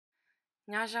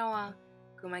Nyajawa,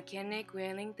 kumakene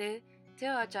kwelingte, te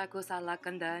achako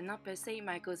salakanda nape St.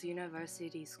 Michael's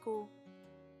University School.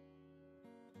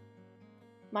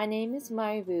 My name is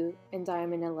Marivu, and I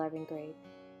am in 11th grade.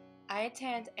 I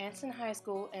attend Anson High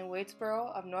School in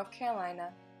Wadesboro of North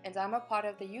Carolina, and I'm a part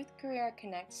of the Youth Career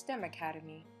Connect STEM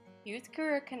Academy. Youth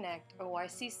Career Connect, or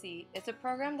YCC, is a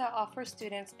program that offers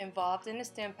students involved in the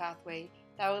STEM pathway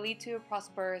that will lead to a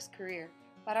prosperous career,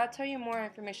 but I'll tell you more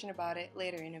information about it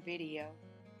later in the video.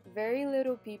 Very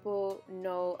little people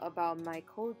know about my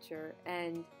culture,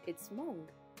 and it's Hmong.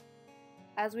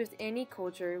 As with any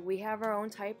culture, we have our own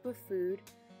type of food,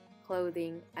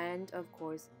 clothing, and of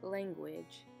course,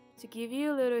 language. To give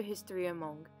you a little history of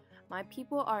Hmong, my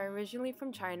people are originally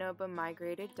from China but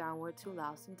migrated downward to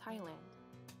Laos and Thailand.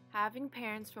 Having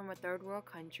parents from a third world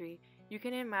country, you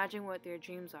can imagine what their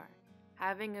dreams are: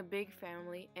 having a big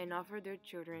family and offer their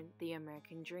children the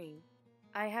American dream.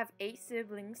 I have 8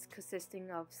 siblings consisting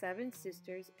of 7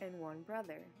 sisters and 1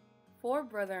 brother, 4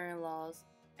 brother-in-laws,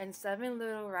 and 7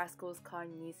 little rascals called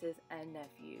nieces and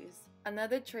nephews.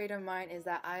 Another trait of mine is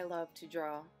that I love to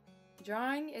draw.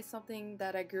 Drawing is something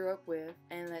that I grew up with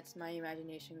and lets my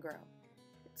imagination grow.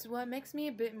 It's what makes me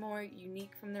a bit more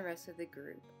unique from the rest of the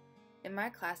group. In my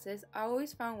classes, I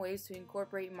always found ways to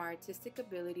incorporate my artistic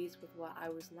abilities with what I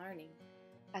was learning.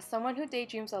 As someone who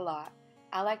daydreams a lot,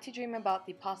 I like to dream about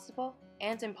the possible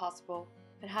and impossible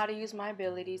and how to use my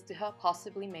abilities to help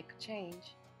possibly make a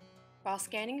change. While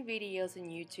scanning videos on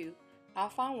YouTube, I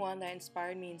found one that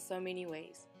inspired me in so many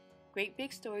ways. Great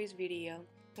Big Stories video,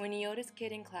 when the oldest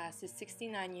kid in class is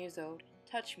 69 years old,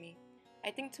 touched me.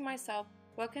 I think to myself,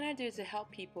 what can I do to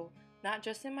help people, not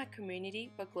just in my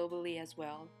community, but globally as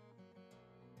well?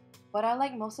 What I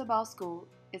like most about school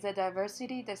is the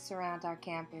diversity that surrounds our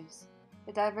campus.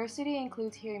 The diversity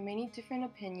includes hearing many different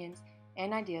opinions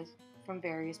and ideas from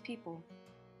various people.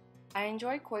 I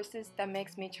enjoy courses that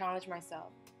makes me challenge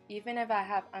myself, even if I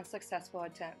have unsuccessful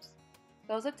attempts.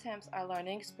 Those attempts are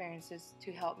learning experiences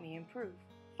to help me improve.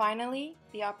 Finally,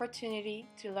 the opportunity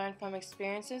to learn from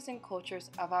experiences and cultures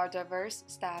of our diverse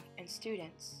staff and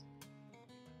students.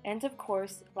 And of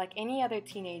course, like any other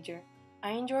teenager,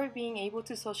 I enjoy being able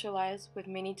to socialize with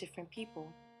many different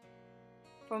people.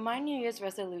 For my New Year's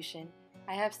resolution,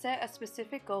 I have set a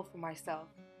specific goal for myself,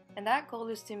 and that goal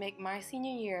is to make my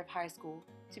senior year of high school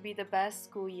to be the best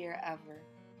school year ever.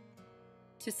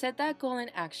 To set that goal in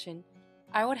action,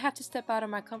 I would have to step out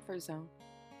of my comfort zone,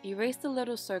 erase the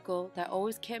little circle that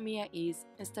always kept me at ease,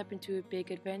 and step into a big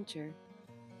adventure.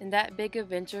 And that big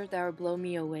adventure that would blow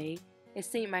me away is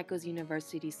St. Michael's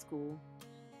University School.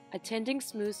 Attending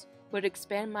SMUS would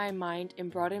expand my mind and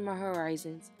broaden my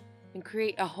horizons and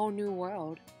create a whole new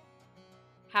world.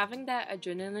 Having that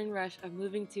adrenaline rush of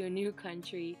moving to a new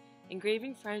country,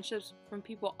 engraving friendships from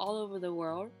people all over the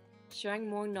world, sharing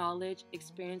more knowledge,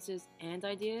 experiences, and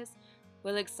ideas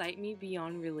will excite me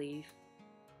beyond relief.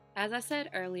 As I said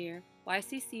earlier,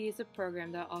 YCC is a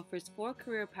program that offers 4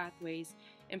 career pathways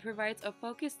and provides a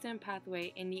focused STEM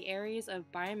pathway in the areas of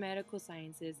biomedical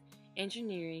sciences,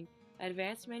 engineering,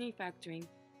 advanced manufacturing,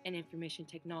 and information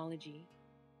technology.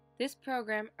 This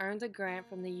program earned a grant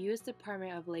from the U.S.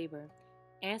 Department of Labor.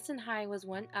 Anson High was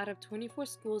one out of 24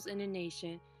 schools in the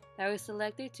nation that was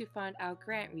selected to fund our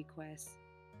grant requests.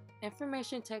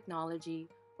 Information technology,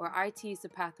 or IT, is the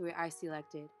pathway I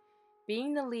selected.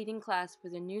 Being the leading class for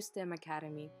the new STEM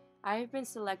Academy, I have been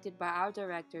selected by our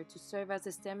director to serve as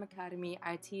a STEM Academy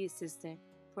IT assistant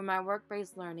for my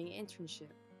work-based learning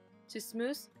internship. To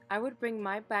SMUS, I would bring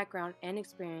my background and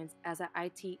experience as an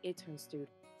IT intern student.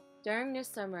 During this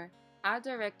summer, our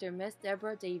director, Ms.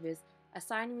 Deborah Davis,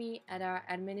 assigned me at our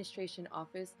administration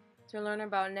office to learn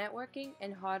about networking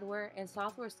and hardware and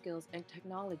software skills and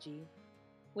technology.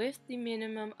 With the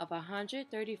minimum of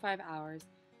 135 hours,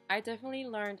 I definitely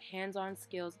learned hands-on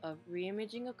skills of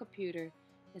reimaging a computer,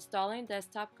 installing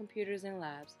desktop computers in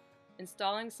labs,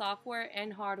 installing software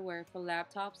and hardware for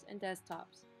laptops and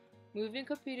desktops, moving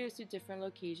computers to different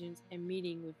locations, and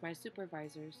meeting with my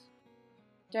supervisors.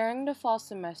 During the fall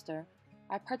semester,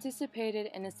 I participated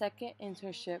in a second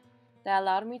internship that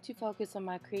allowed me to focus on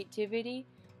my creativity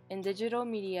and digital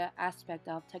media aspect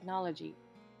of technology.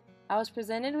 I was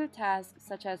presented with tasks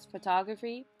such as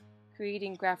photography,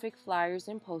 creating graphic flyers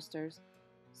and posters,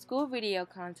 school video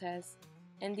contests,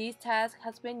 and these tasks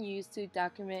have been used to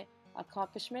document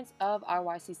accomplishments of our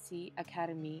YCC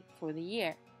Academy for the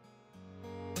year.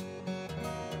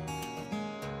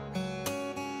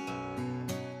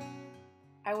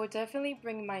 I will definitely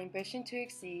bring my ambition to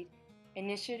exceed,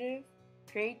 initiative,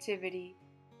 creativity,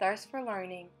 thirst for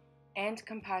learning, and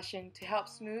compassion to help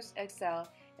SMUS excel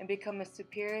and become a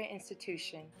superior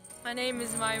institution. My name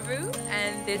is Myru,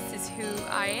 and this is who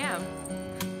I am.